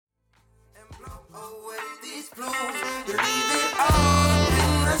blue. You leave it all up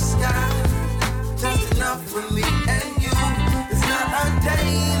in the sky. Just enough for me and you. It's not a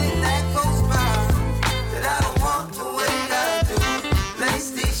day that goes by that I don't want the way I do.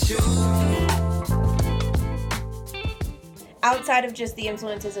 Lace these shoes. Outside of just the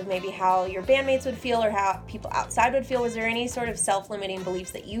influences of maybe how your bandmates would feel or how people outside would feel, was there any sort of self-limiting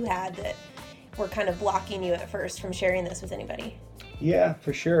beliefs that you had that were kind of blocking you at first from sharing this with anybody? Yeah,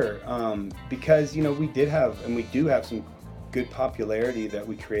 for sure. Because, we did have, and we do have some good popularity that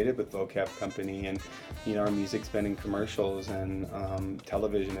we created with Vocab Company, and, our music's been in commercials and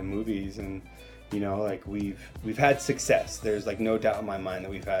television and movies, and, we've had success. There's no doubt in my mind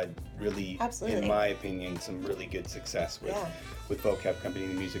that we've had really, Absolutely. In my opinion, some really good success with Vocab Company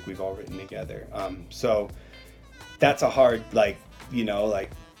and the music we've all written together. So that's a hard,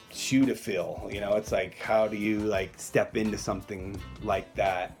 shoe to fill. It's how do you step into something like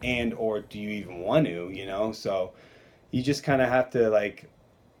that, and or do you even want to, so you just kind of have to,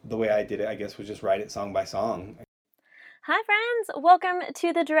 the way I did it, I guess, was just write it song by song. Hi friends, welcome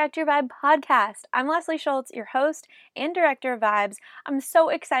to the Direct Your Vibe podcast. I'm Leslie Schultz, your host and director of Vibes. I'm so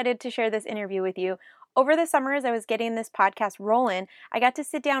excited to share this interview with you. Over the summer, as I was getting this podcast rolling, I got to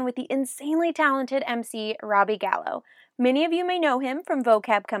sit down with the insanely talented MC, Robbie Gallo. Many of you may know him from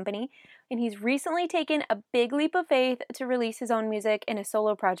Vocab Company, and he's recently taken a big leap of faith to release his own music in a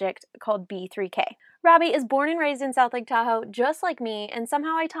solo project called B3K. Robbie is born and raised in South Lake Tahoe, just like me, and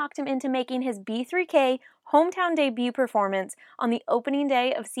somehow I talked him into making his B3K hometown debut performance on the opening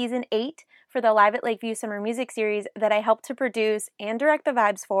day of Season 8 for the Live at Lakeview Summer Music Series that I helped to produce and direct the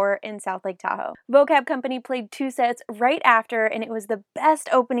vibes for in South Lake Tahoe. Vocab Company played 2 sets right after, and it was the best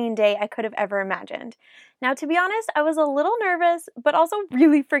opening day I could have ever imagined. Now, to be honest, I was a little nervous, but also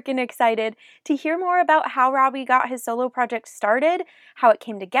really freaking excited to hear more about how Robbie got his solo project started, how it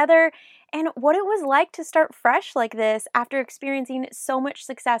came together, and what it was like to start fresh like this after experiencing so much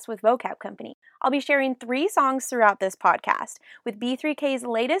success with Vocab Company. I'll be sharing 3 songs throughout this podcast, with B3K's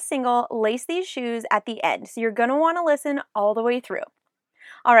latest single, Lace These Shoes, at the end, so you're gonna want to listen all the way through.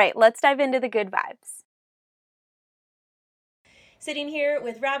 All right, let's dive into the good vibes. Sitting here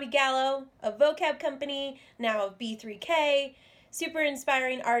with Robbie Gallo of Vocab Company, now of B3K, super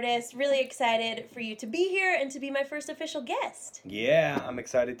inspiring artist, really excited for you to be here and to be my first official guest. Yeah, I'm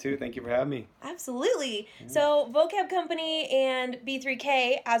excited too. Thank you for having me. Absolutely. So Vocab Company and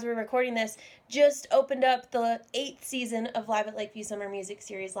B3K, as we're recording this, just opened up the 8th season of Live at Lakeview Summer Music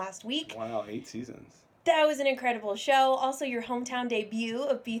Series last week. Wow, 8 seasons. That was an incredible show. Also your hometown debut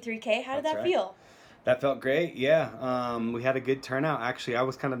of B3K. How did that feel? That felt great, yeah. We had a good turnout. Actually, I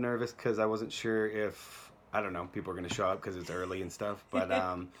was kind of nervous because I wasn't sure if, I don't know, people were going to show up because it's early and stuff. But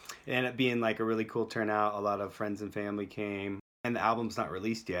it ended up being a really cool turnout. A lot of friends and family came. And the album's not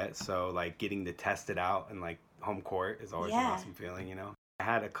released yet, so getting to test it out in home court is always an awesome feeling, I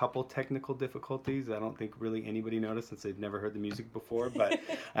had a couple technical difficulties. I don't think really anybody noticed since they'd never heard the music before. But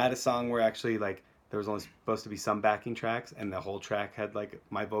I had a song where actually there was only supposed to be some backing tracks, and the whole track had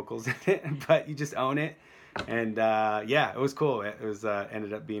my vocals in it, but you just own it. And it was cool. It was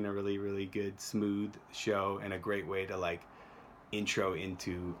ended up being a really, really good, smooth show, and a great way to intro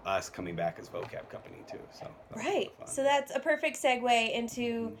into us coming back as Vocab Company too. So right. So that's a perfect segue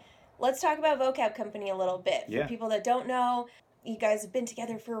into, let's talk about Vocab Company a little bit. For people that don't know, you guys have been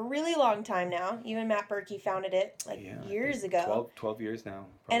together for a really long time now. You and Matt Berkey founded it years ago. 12 years now.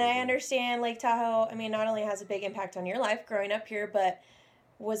 Probably. And I understand Lake Tahoe, not only has a big impact on your life growing up here, but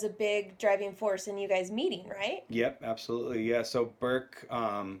was a big driving force in you guys meeting, right? Yep, absolutely. Yeah, so Burke,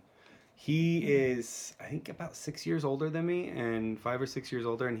 he is, I think, about 6 years older than me, and 5 or 6 years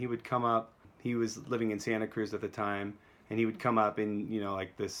older, and he would come up. He was living in Santa Cruz at the time, and he would come up and,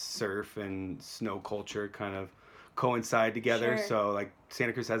 this surf and snow culture kind of coincide together. Sure. So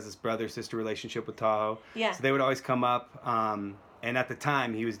Santa Cruz has this brother-sister relationship with Tahoe. Yeah. So they would always come up, and at the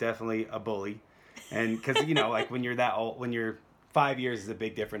time he was definitely a bully, and because when you're that old, when you're 5 years is a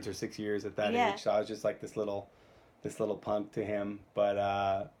big difference, or 6 years at that age. So I was just this little punk to him.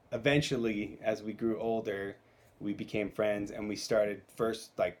 But eventually, as we grew older, we became friends, and we started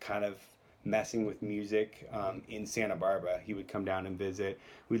first kind of messing with music in Santa Barbara. He would come down and visit.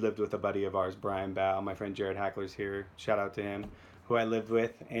 We lived with a buddy of ours, Brian Bow. My friend Jared Hackler's here. Shout out to him, who I lived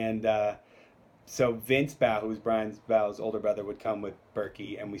with. And so Vince Bow, who's Brian Bow's older brother, would come with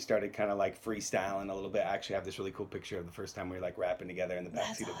Berkey, and we started kind of freestyling a little bit. I actually have this really cool picture of the first time we were rapping together in the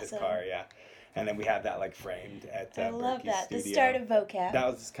backseat of his car. Yeah. And then we have that framed at I love Berkey's that. studio. The start of Vocab. That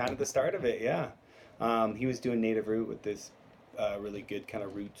was kind of the start of it, yeah. He was doing Native Root with this really good kind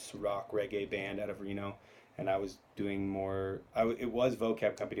of roots rock reggae band out of Reno, and I was doing more. It was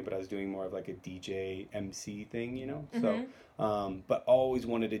vocab company, but I was doing more of like a DJ MC thing, you know. Mm-hmm. So, but always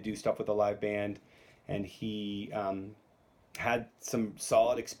wanted to do stuff with a live band, and he had some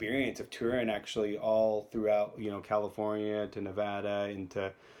solid experience of touring actually all throughout, you know, California to Nevada into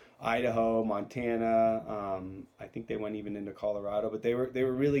Idaho, Montana. I think they went even into Colorado, but they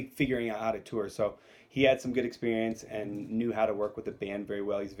were really figuring out how to tour. So he had some good experience and knew how to work with the band very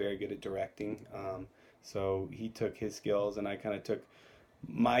well. He's very good at directing. So he took his skills, and I kind of took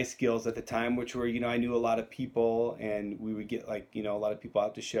my skills at the time, which were, you know, I knew a lot of people, and we would get like, you know, a lot of people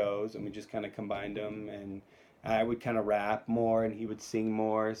out to shows, and we just kind of combined them, and I would kind of rap more and he would sing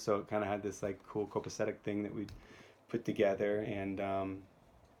more. So it kind of had this like cool copacetic thing that we put together, and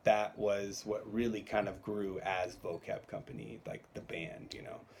that was what really kind of grew as Vocab Company, like the band, you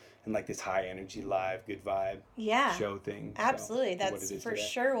know, and like this high energy, live, good vibe show thing. Absolutely. So, that's for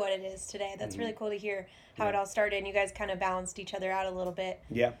sure what it is today. That's really cool to hear how it all started, and you guys kind of balanced each other out a little bit.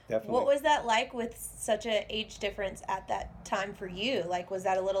 Yeah, definitely. What was that like with such an age difference at that time for you? Like, was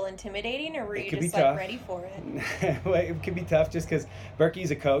that a little intimidating, or were you just like ready for it? Well, it could be tough just because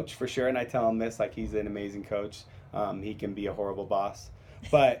Berkey's a coach for sure, and I tell him this, like, he's an amazing coach. He can be a horrible boss,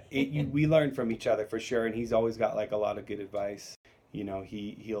 but we learn from each other for sure, and he's always got like a lot of good advice. You know,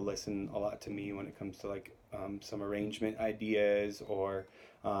 he'll listen a lot to me when it comes to like some arrangement ideas, or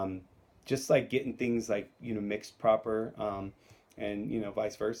just like getting things like, you know, mixed proper, and, you know,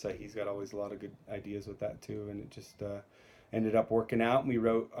 vice versa. He's got always a lot of good ideas with that too, and it just ended up working out. And we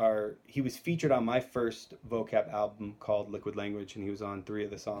wrote he was featured on my first Vocab album called Liquid Language, and he was on 3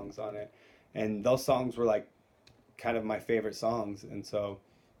 of the songs on it, and those songs were like kind of my favorite songs, and so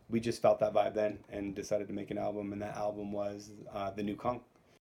we just felt that vibe then and decided to make an album, and that album was The New Kong.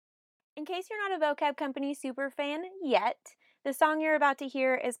 In case you're not a Vocab Company super fan yet, the song you're about to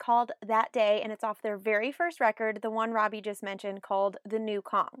hear is called That Day, and it's off their very first record, the one Robbie just mentioned, called The New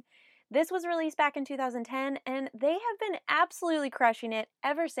Kong. This was released back in 2010, and they have been absolutely crushing it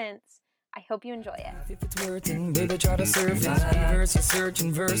ever since. I hope you enjoy it. If it's working, baby, try to surf it. Verse, you search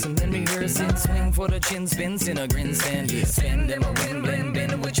and verse, and then rehearse it. Swing for the chin, spins in a grin stand. Spin them a win, blend,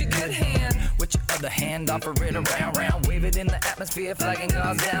 bend it with your good hand. With your other hand, offer it around, round. Wave it in the atmosphere, flagging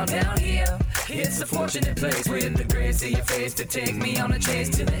cars down, down here. It's a fortunate place with the grace of your face to take me on a chase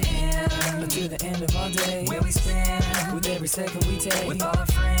to the end. To the end of our day, where we spend with every second we take with all our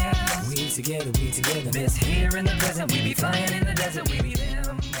friends. We together, this here in the present. We be flying in the desert, we be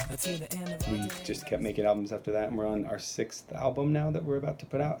them. We just kept making albums after that, and we're on our 6th album now that we're about to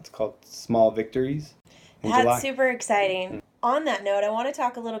put out. It's called Small Victories. That's super exciting. On that note, I want to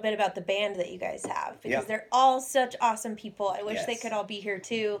talk a little bit about the band that you guys have, because they're all such awesome people. I wish they could all be here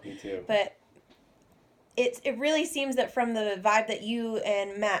too. Me too. But it really seems that from the vibe that you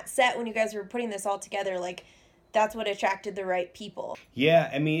and Matt set when you guys were putting this all together, like, that's what attracted the right people. Yeah,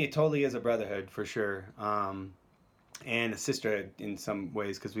 I mean, it totally is a brotherhood for sure. And a sisterhood in some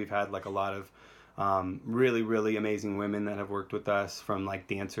ways, because we've had like a lot of really, really amazing women that have worked with us, from like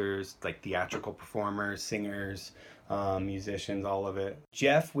dancers, like theatrical performers, singers, musicians, all of it.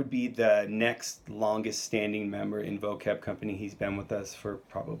 Jeff would be the next longest standing member in Vocab Company. He's been with us for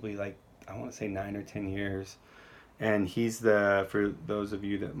probably like, I want to say 9 or 10 years. And he's for those of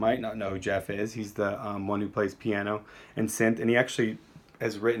you that might not know who Jeff is, he's the one who plays piano and synth, and he actually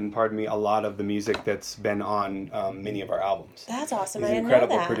has written, a lot of the music that's been on many of our albums. That's awesome. He's I an didn't know that.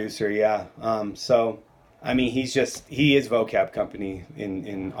 incredible producer, yeah. So, I mean, he is Vocab Company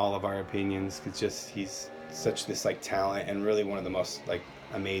in all of our opinions. It's just, he's such this like talent, and really one of the most like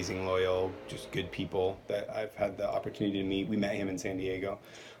amazing, loyal, just good people that I've had the opportunity to meet. We met him in San Diego.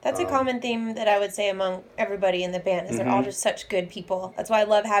 That's a common theme that I would say among everybody in the band, is they're all just such good people. That's why I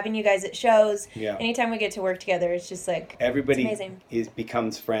love having you guys at shows. Yeah. Anytime we get to work together, it's just like, everybody it's amazing.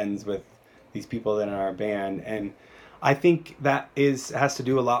 becomes friends with these people that are in our band, and I think that has to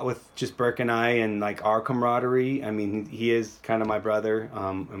do a lot with just Burke and I and like our camaraderie. I mean, he is kind of my brother,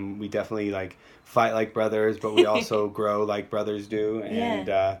 and we definitely like fight like brothers, but we also grow like brothers do,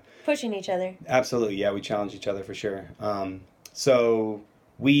 and pushing each other. Absolutely, yeah, we challenge each other for sure. So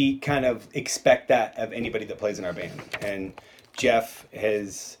we kind of expect that of anybody that plays in our band. And Jeff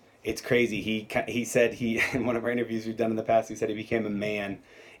it's crazy. He said in one of our interviews we've done in the past, he said he became a man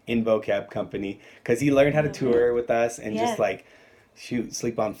in Vocab Company because he learned how to tour with us and just like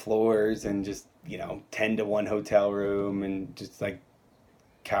sleep on floors and just, 10 to 1 hotel room and just like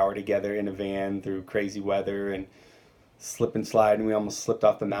cower together in a van through crazy weather and slip and slide, and we almost slipped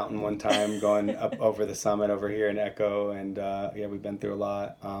off the mountain one time going up over the summit over here in Echo, and we've been through a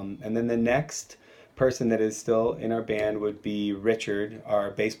lot. And then the next person that is still in our band would be Richard,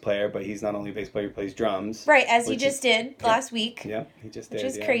 our bass player, but he's not only a bass player, he plays drums. Right, as he just did last week. Yeah, he just did. Which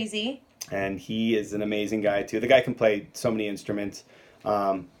is crazy. And he is an amazing guy, too. The guy can play so many instruments.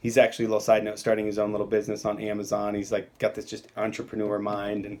 He's actually, a little side note, starting his own little business on Amazon. He's like got this just entrepreneur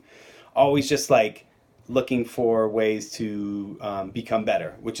mind and always just like looking for ways to become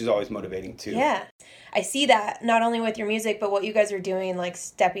better, which is always motivating too. Yeah. I see that not only with your music, but what you guys are doing, like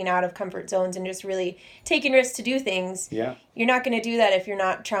stepping out of comfort zones and just really taking risks to do things. Yeah. You're not going to do that if you're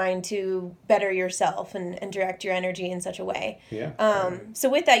not trying to better yourself and direct your energy in such a way. Yeah. So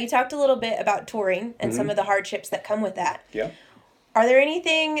with that, you talked a little bit about touring and some of the hardships that come with that. Yeah. Are there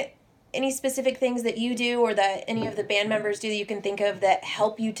any specific things that you do or that any of the band members do that you can think of that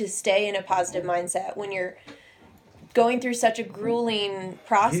help you to stay in a positive mindset when you're going through such a grueling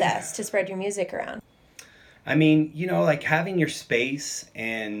process to spread your music around? I mean, like having your space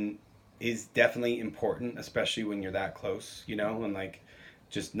and is definitely important, especially when you're that close, and like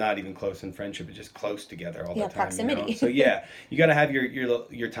just not even close in friendship, but just close together all the time. Proximity. So yeah, you got to have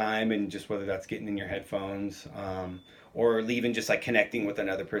your time, and just whether that's getting in your headphones, or even just like connecting with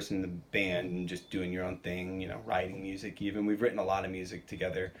another person in the band and just doing your own thing, writing music even. We've written a lot of music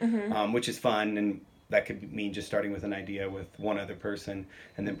together, which is fun, and that could mean just starting with an idea with one other person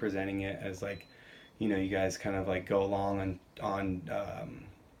and then presenting it as like, you guys kind of like go along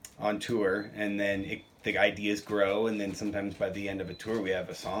on tour, and then the ideas grow, and then sometimes by the end of a tour we have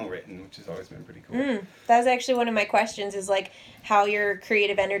a song written, which has always been pretty cool. That was actually one of my questions, is like how your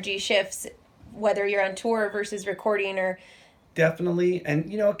creative energy shifts whether you're on tour versus recording. Or definitely,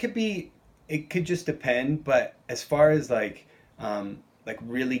 and it could just depend, but as far as like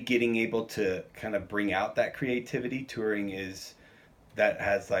really getting able to kind of bring out that creativity, touring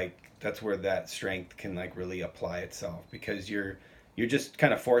that's where that strength can like really apply itself, because you're just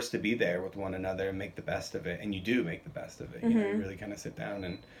kind of forced to be there with one another and make the best of it, and you do make the best of it. You really kind of sit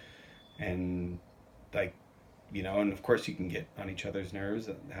down and like, and of course you can get on each other's nerves.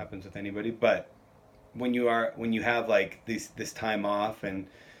 That happens with anybody. But when you have like this time off, and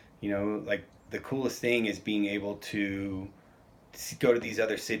like the coolest thing is being able to go to these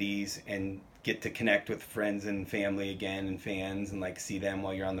other cities and get to connect with friends and family again and fans, and like see them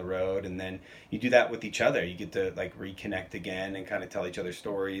while you're on the road. And then you do that with each other. You get to like reconnect again and kind of tell each other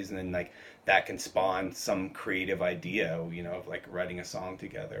stories, and then like that can spawn some creative idea, of like writing a song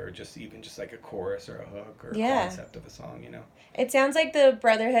together, or just like a chorus or a hook or a concept of a song, It sounds like the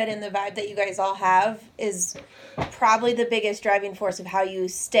brotherhood and the vibe that you guys all have is probably the biggest driving force of how you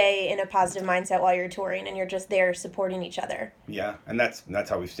stay in a positive mindset while you're touring, and you're just there supporting each other. Yeah, and that's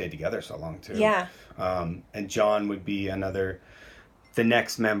how we've stayed together so long too. Yeah. And John would be the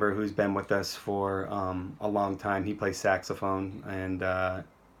next member who's been with us for a long time. He plays saxophone, and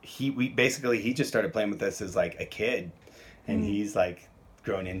he just started playing with us as like a kid, and he's like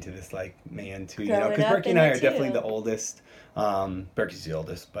grown into this like man too, because Berkey and I are definitely the oldest. Berkey's the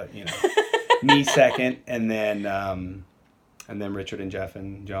oldest, but me second, and then Richard and Jeff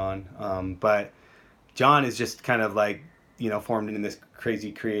and John. But John is just kind of like, formed into this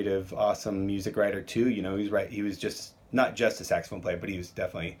crazy creative, awesome music writer too. He was just not just a saxophone player, but he was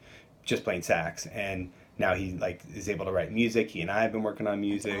definitely just playing sax, and now he like is able to write music. He and I have been working on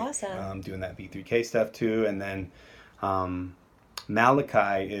music, doing that B3K stuff too. And then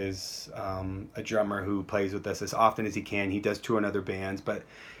Malachi is a drummer who plays with us as often as he can. He does tour in other bands, but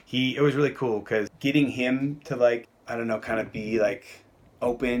it was really cool because getting him to like, I don't know, kind of be like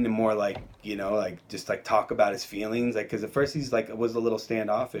open and more like, like just like talk about his feelings, like, because at first he's like was a little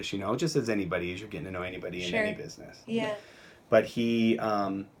standoffish, just as anybody, as you're getting to know anybody in any business. Yeah. But he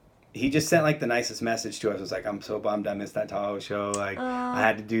just sent like the nicest message to us. It was like, I'm so bummed I missed that Tahoe show. Like I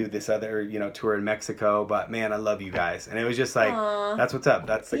had to do this other, tour in Mexico, but man, I love you guys. And it was just like, that's what's up.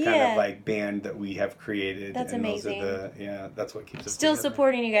 That's the kind of like band that we have created. That's amazing. That's what keeps us still together.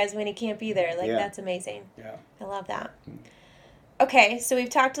 Supporting you guys when he can't be there. Like that's amazing. Yeah. I love that. Okay, so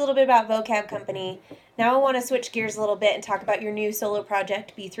we've talked a little bit about Vocab Company. Now I want to switch gears a little bit and talk about your new solo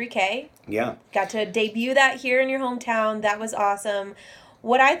project, B3K. Yeah. Got to debut that here in your hometown. That was awesome.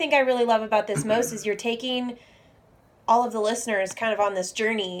 What I think I really love about this most is you're taking all of the listeners kind of on this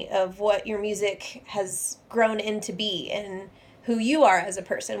journey of what your music has grown into be and who you are as a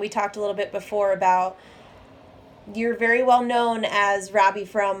person. We talked a little bit before about you're very well known as Robbie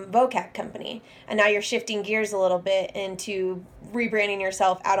from Vocab Company, and now you're shifting gears a little bit into rebranding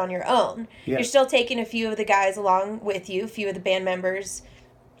yourself out on your own. Yeah. You're still taking a few of the guys along with you, a few of the band members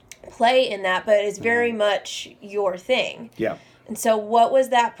play in that, but it's very much your thing. Yeah. And so what was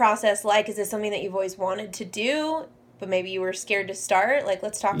that process like? Is this something that you've always wanted to do? but maybe you were scared to start. Like,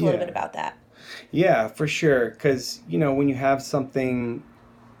 let's talk a little bit about that. Yeah, for sure. Because, you know, when you have something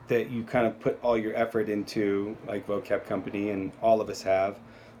that you kind of put all your effort into, like Vocab Company, and all of us have,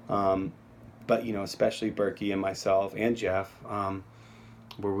 but, you know, especially Berkey and myself and Jeff,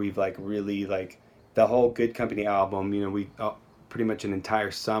 where we've like really like the whole Good Company album, you know, we pretty much an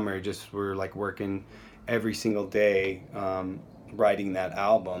entire summer just were like working every single day, writing that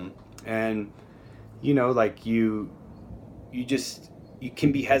album. And, you know, like you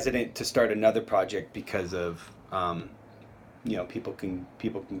can be hesitant to start another project because of, you know, people can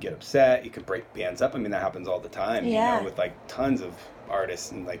get upset. You can break bands up. I mean, that happens all the time, you know, with like tons of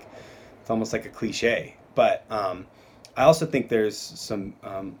artists, and like, it's almost like a cliche. But I also think there's some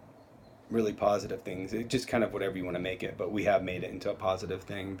really positive things. It just kind of whatever you want to make it, but we have made it into a positive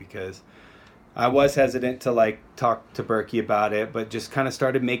thing, because I was hesitant to like talk to Berkey about it, but just kind of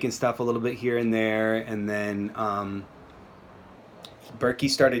started making stuff a little bit here and there, and then Berkey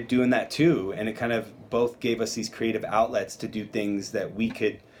started doing that too, and it kind of both gave us these creative outlets to do things that we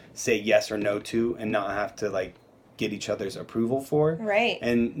could say yes or no to, and not have to like get each other's approval for. Right.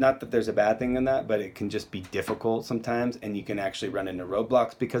 And not that there's a bad thing in that, but it can just be difficult sometimes, and you can actually run into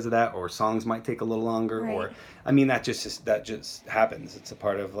roadblocks because of that, or songs might take a little longer, right. or I mean that just happens. It's a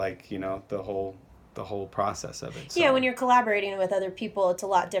part of like, you know, the whole process of it. So. Yeah, when you're collaborating with other people, it's a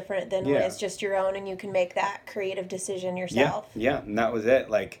lot different than when it's just your own and you can make that creative decision yourself. Yeah, and that was it.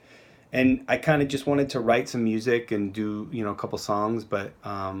 Like, and I kind of just wanted to write some music and do, you know, a couple songs, but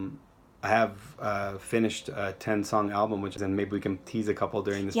I have finished a 10-song album, which then maybe we can tease a couple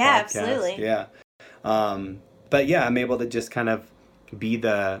during this podcast. Absolutely. Yeah. But yeah, I'm able to just kind of be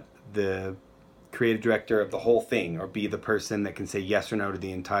the creative director of the whole thing, or be the person that can say yes or no to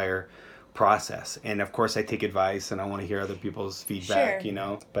the entire process. And of course I take advice, and I want to hear other people's feedback, you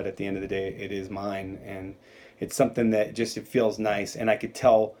know, but at the end of the day, it is mine, and it's something that just, it feels nice, and I could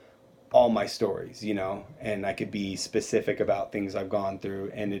tell all my stories, you know, and I could be specific about things I've gone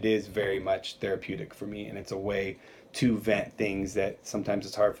through, and it is very much therapeutic for me, and it's a way to vent things that sometimes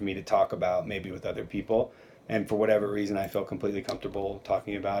it's hard for me to talk about maybe with other people. And for whatever reason, I feel completely comfortable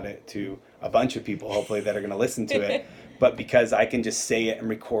talking about it to a bunch of people, hopefully, that are going to listen to it. But because I can just say it and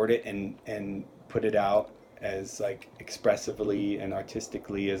record it and put it out as like expressively and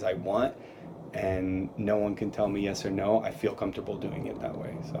artistically as I want, and no one can tell me yes or no, I feel comfortable doing it that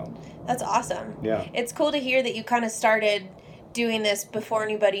way. So that's awesome. Yeah. It's cool to hear that you kind of started doing this before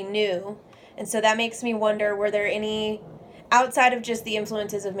anybody knew. And so that makes me wonder, were there any, outside of just the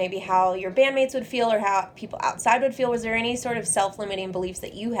influences of maybe how your bandmates would feel or how people outside would feel, was there any sort of self-limiting beliefs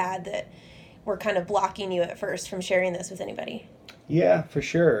that you had that were kind of blocking you at first from sharing this with anybody? Yeah, for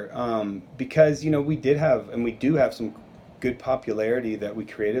sure. Because, you know, we do have some good popularity that we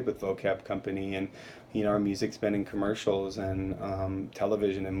created with Vocab Company, and, you know, our music's been in commercials and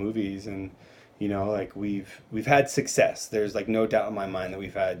television and movies, and, you know, like we've had success. There's like no doubt in my mind that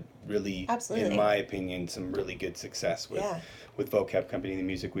we've had really, in my opinion, some really good success with Vocab Company and the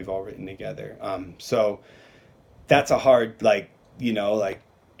music we've all written together. So that's a hard, like, you know, like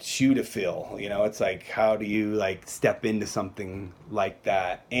shoe to fill, you know. It's like, how do you like step into something like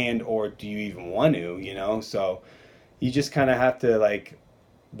that, and or do you even want to, you know? So you just kind of have to, like,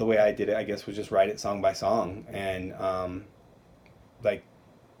 the way I did it, I guess, was just write it song by song, and like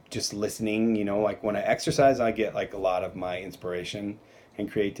just listening, you know. Like when I exercise, I get like a lot of my inspiration and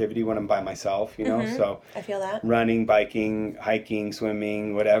creativity when I'm by myself, you know. So I feel that running, biking, hiking,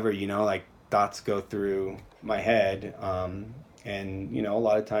 swimming, whatever, you know, like thoughts go through my head. And, you know, a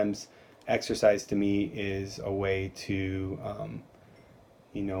lot of times exercise to me is a way to,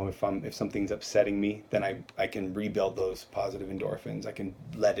 you know, if something's upsetting me, then I can rebuild those positive endorphins. I can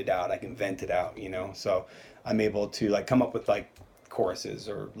let it out. I can vent it out, you know. So I'm able to like come up with like choruses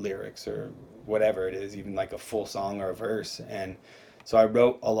or lyrics or whatever it is, even like a full song or a verse. And so I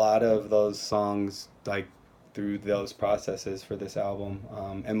wrote a lot of those songs like through those processes for this album.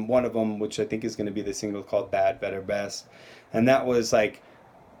 And one of them, which I think is going to be the single, called Bad, Better, Best. And that was like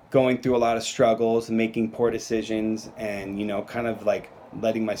going through a lot of struggles and making poor decisions, and, you know, kind of like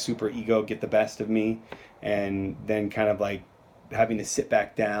letting my super ego get the best of me, and then kind of like having to sit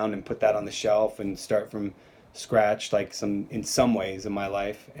back down and put that on the shelf and start from scratch, like in some ways in my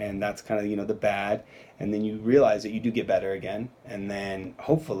life. And that's kind of, you know, the bad. And then you realize that you do get better again, and then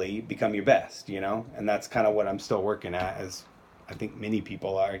hopefully become your best, you know. And that's kind of what I'm still working at, as I think many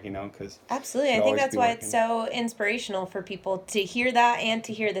people are, you know, because absolutely. I think that's why it's so inspirational for people to hear that and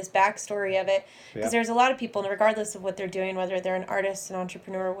to hear this backstory of it. Because there's a lot of people, regardless of what they're doing, whether they're an artist, an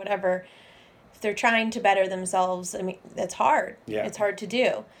entrepreneur, whatever, if they're trying to better themselves, I mean, that's hard. Yeah. It's hard to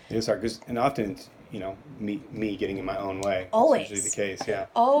do. It's hard, and often me getting in my own way. Always. That's usually the case, yeah.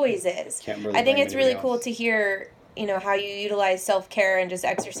 Always is. Can't really I think blame it's really anybody cool else. to hear, how you utilize self-care and just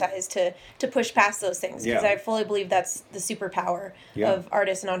exercise to push past those things. Because I fully believe that's the superpower of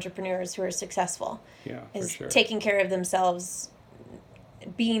artists and entrepreneurs who are successful. Yeah, is for sure. taking care of themselves,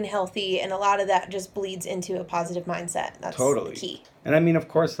 being healthy, and a lot of that just bleeds into a positive mindset. That's Totally. the key. And I mean, of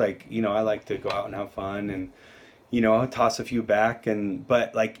course, like, I like to go out and have fun and, toss a few back.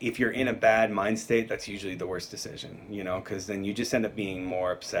 But like, if you're in a bad mind state, that's usually the worst decision, because then you just end up being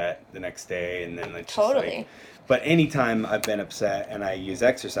more upset the next day. And then it's Totally. just like, but anytime I've been upset and I use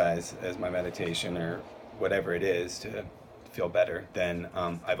exercise as my meditation or whatever it is to feel better, then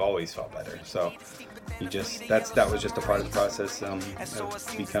I've always felt better. So that was just a part of the process of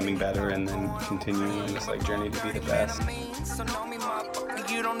becoming better and then continuing on this like journey to be the best.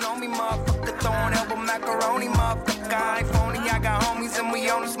 You don't know me, motherfucker. Throwing elbow macaroni, motherfucker. I ain't phony, I got homies and we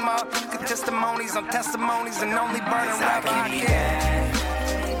own this motherfucker. Testimonies on testimonies and only burning rapper I can.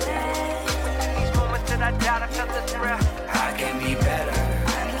 These moments that I doubt, I felt the thrill. I can be better.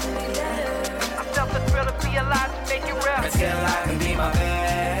 I felt the thrill to be alive to make it real. Until I can be my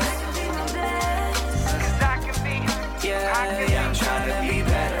best. Cause I can be, I'm trying to be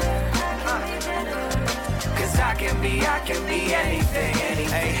better. Cause I can be anything.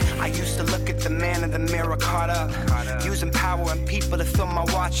 Hey, I used to look at the man in the mirror caught up, using power and people to fill my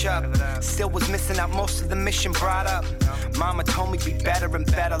watch up. Still was missing out most of the mission brought up. Mama told me be better and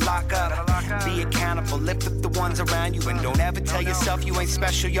better lock up. Be accountable, lift up the ones around you, and don't ever tell yourself you ain't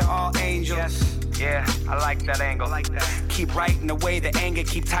special, you're all angels. Yeah, I like that angle. Keep writing away the anger,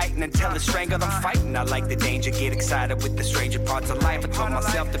 keep tighten until it's strangled. I'm fighting, I like the danger, get excited with the stranger parts of life. I told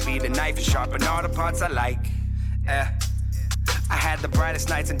myself to be the knife and sharpen all the parts I like. I had the brightest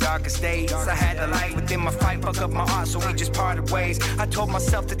nights and darkest days. I had the light within my fight, fuck up my heart, so we just parted ways. I told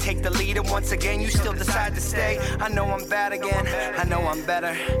myself to take the lead, and once again, you still decide to stay. I know I'm bad again, I know I'm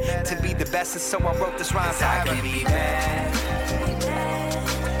better. To be the best, and so I wrote this rhyme so I can be bad.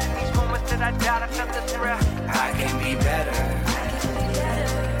 These moments that I doubt, I felt the thrill. I can be better.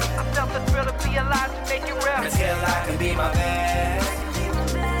 I felt the thrill to be alive to make it real. Until I can be my best.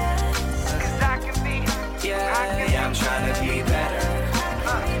 Cause I can be, I'm trying to be better.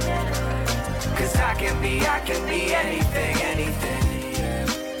 Cause I can be anything. I can be anything.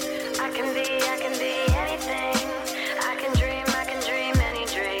 I can dream any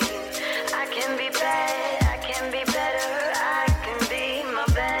dream. I can be bad, I can be better. I can be my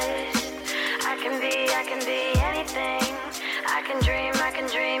best. I can be anything. I can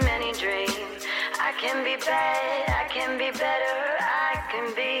dream any dream. I can be bad, I can be better. I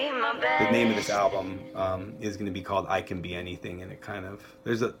can be my best. The name of this album is going to be called I Can Be Anything, and it kind of,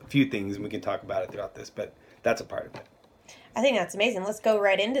 there's a few things, and we can talk about it throughout this, but that's a part of it. I think that's amazing. Let's go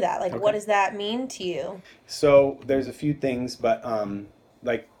right into that. Like, what does that mean to you? So there's a few things, but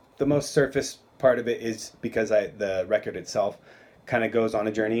like the most surface part of it is because the record itself kind of goes on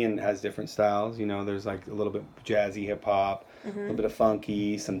a journey and has different styles. There's like a little bit jazzy hip hop, a little bit of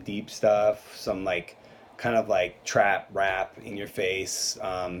funky, some deep stuff, some like kind of like trap rap in your face,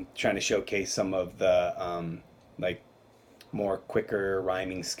 trying to showcase some of the like more quicker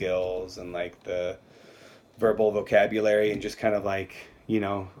rhyming skills and like the verbal vocabulary, and just kind of like,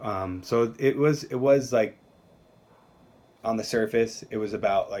 so it was like on the surface it was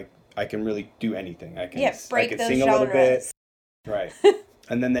about like I can really do anything. I can break I can those sing genres. a little bit, right.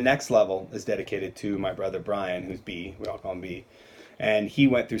 And then the next level is dedicated to my brother Brian, who's B, we all call him B. And he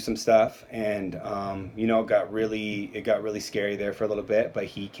went through some stuff, and it got really scary there for a little bit. But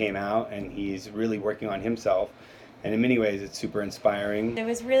he came out, and he's really working on himself. And in many ways, it's super inspiring. It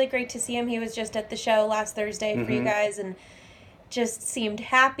was really great to see him. He was just at the show last Thursday for you guys, and just seemed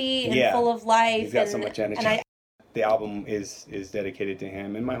happy and full of life. He's got so much energy. And the album is dedicated to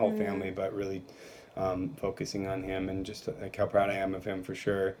him and my whole family, but really focusing on him and just like how proud I am of him for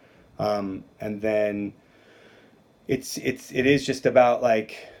sure. And then it is just about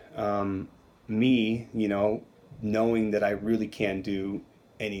like me, knowing that I really can do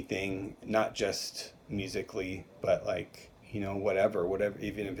anything, not just musically, but like, whatever,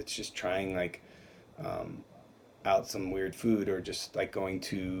 even if it's just trying like out some weird food, or just like going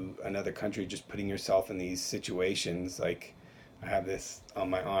to another country, just putting yourself in these situations. Like I have this on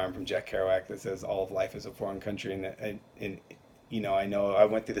my arm from Jack Kerouac that says all of life is a foreign country, and I know I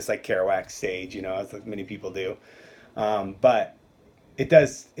went through this like Kerouac stage, as like many people do, but it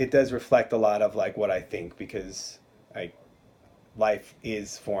does reflect a lot of like what I think, because like life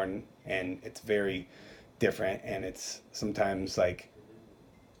is foreign and it's very different, and it's sometimes like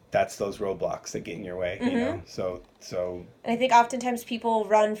that's those roadblocks that get in your way, you know? So. And I think oftentimes people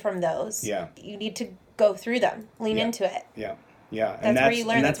run from those. Yeah. You need to go through them, lean into it. Yeah. Yeah. That's where you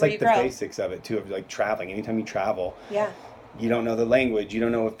learn, that's where like you grow. the basics of it too, of like traveling. Anytime you travel. Yeah. You don't know the language. You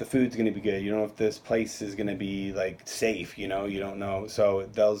don't know if the food's going to be good. You don't know if this place is going to be like safe, you know, you don't know. So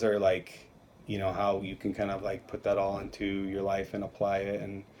those are like, you know, how you can kind of like put that all into your life and apply it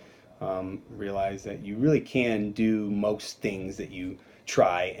and realize that you really can do most things that you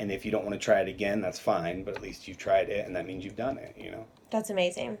try. And if you don't want to try it again, that's fine. But at least you've tried it, and that means you've done it, you know. That's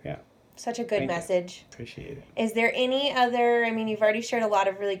amazing. Yeah. Such a good message. Appreciate it. Is there any other, I mean, you've already shared a lot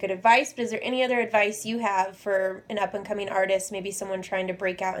of really good advice, but is there any other advice you have for an up-and-coming artist, maybe someone trying to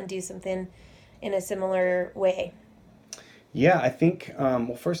break out and do something in a similar way? Yeah, I think,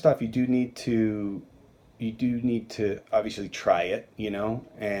 well, first off, you do need to obviously try it, you know,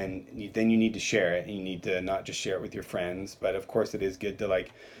 and then you need to share it. You need to not just share it with your friends, but of course it is good to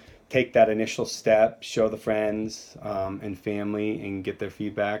like take that initial step, show the friends and family and get their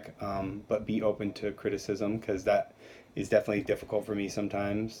feedback, but be open to criticism, because that is definitely difficult for me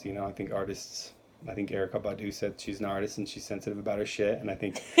sometimes. You know, I think Erykah Badu said she's an artist and she's sensitive about her shit, and I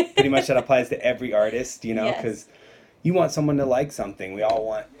think pretty much that applies to every artist, you know, because you want someone to like something. We all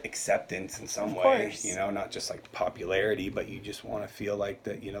want acceptance in some way, you know, not just like popularity, but you just want to feel like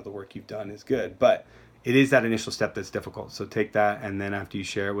that, you know, the work you've done is good. But it is that initial step that's difficult. So take that, and then after you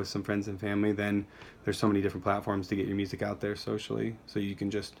share it with some friends and family, then there's so many different platforms to get your music out there socially. So you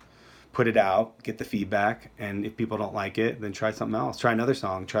can just put it out, get the feedback, and if people don't like it, then try something else. Try another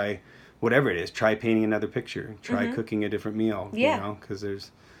song. Try whatever it is. Try painting another picture. Try cooking a different meal. You know, because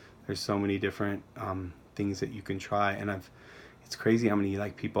there's so many different things that you can try. And it's crazy how many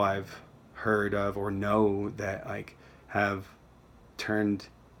like people I've heard of or know that like have turned,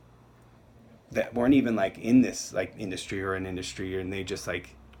 that weren't even like in this like industry or an industry, and they just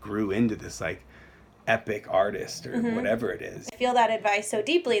like grew into this like epic artist or whatever it is. I feel that advice so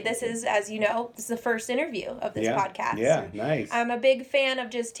deeply. This is, as you know, this is the first interview of this podcast. Yeah, nice. I'm a big fan of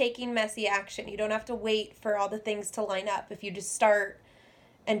just taking messy action. You don't have to wait for all the things to line up. If you just start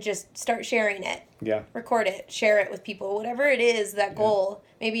sharing it. Yeah. Record it, share it with people, whatever it is, that goal.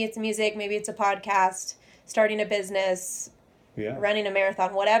 Maybe it's music, maybe it's a podcast, starting a business, running a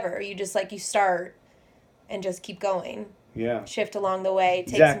marathon, whatever. You just you start and just keep going. Yeah. Shift along the way,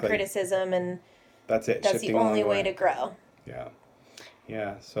 take some criticism, and that's it. That's the only way to grow. Yeah.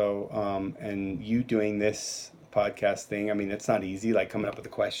 Yeah. So, and you doing this podcast thing, I mean, it's not easy, like coming up with the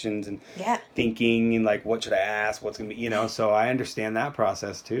questions and thinking and like, what should I ask? What's going to be, you know, so I understand that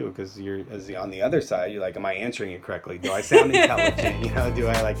process too, because you're on the other side, you're like, am I answering it correctly? Do I sound intelligent? You know, do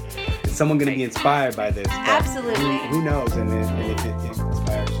I like, is someone going to be inspired by this? But absolutely. Who knows? And if it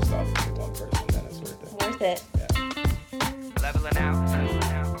inspires just obviously one person, then it's worth it. Worth it. Yeah. Leveling out.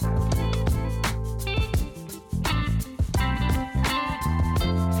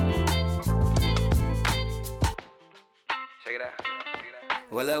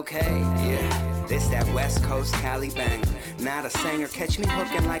 Well, okay, yeah, this that West Coast Cali banger. Not a singer, catch me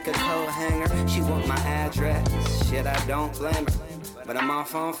hooking like a coat hanger. She want my address, shit, I don't blame her. But I'm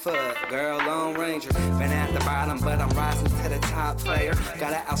off on foot, girl, Lone Ranger. Been at the bottom, but I'm rising to the top player.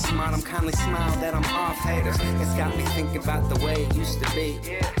 Gotta outsmart them, kindly smile that I'm off haters. It's got me thinking about the way it used to be.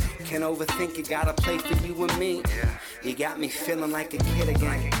 Can't overthink it, gotta play for you and me. You got me feeling like a kid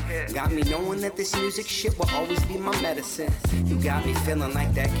again. Got me knowing that this music shit will always be my medicine. You got me feeling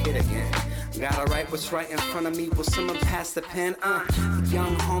like that kid again. Gotta write what's right in front of me. Will someone pass the pen?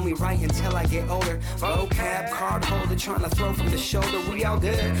 Young homie, right until I get older. Vocab, card holder, trying to throw from the shoulder. We all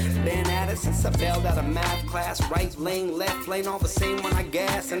good. Been at it since I bailed out of math class. Right lane, left lane, all the same when I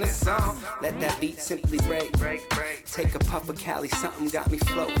gas in the song. Let that beat simply break. Take a puff of Cali, something got me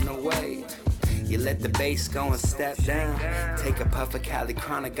floating away. You let the bass go and step down. Take a puff of Cali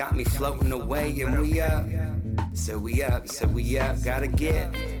Chronic, got me floating away. And we up, so we up, gotta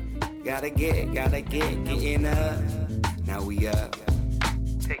get, getting up. Now we up.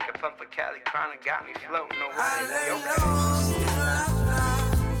 Take a puff of Cali Chronic, got me floating away. I lay low,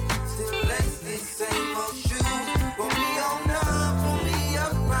 still lace these same old shoes. Won't be on up, won't be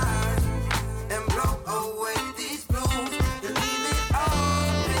upright, and blow away these blues. And leave it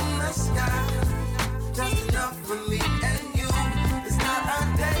all in the sky. Just enough for me and you. It's not a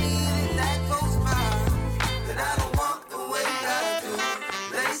day that goes by that I don't walk the way I do.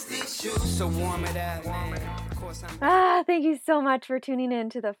 Lace these shoes, so warm it up, man. Thank you so much for tuning in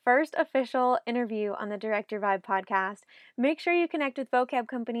to the first official interview on the Direct Your Vibe podcast. Make sure you connect with Vocab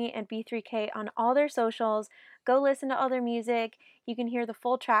Company and B3K on all their socials. Go listen to all their music. You can hear the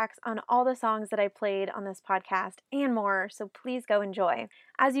full tracks on all the songs that I played on this podcast and more, so please go enjoy.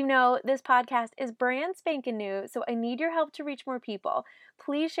 As you know, this podcast is brand spanking new, so I need your help to reach more people.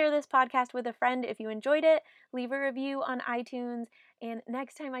 Please share this podcast with a friend if you enjoyed it, leave a review on iTunes, and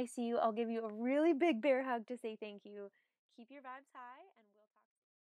next time I see you, I'll give you a really big bear hug to say thank you. Keep your vibes high.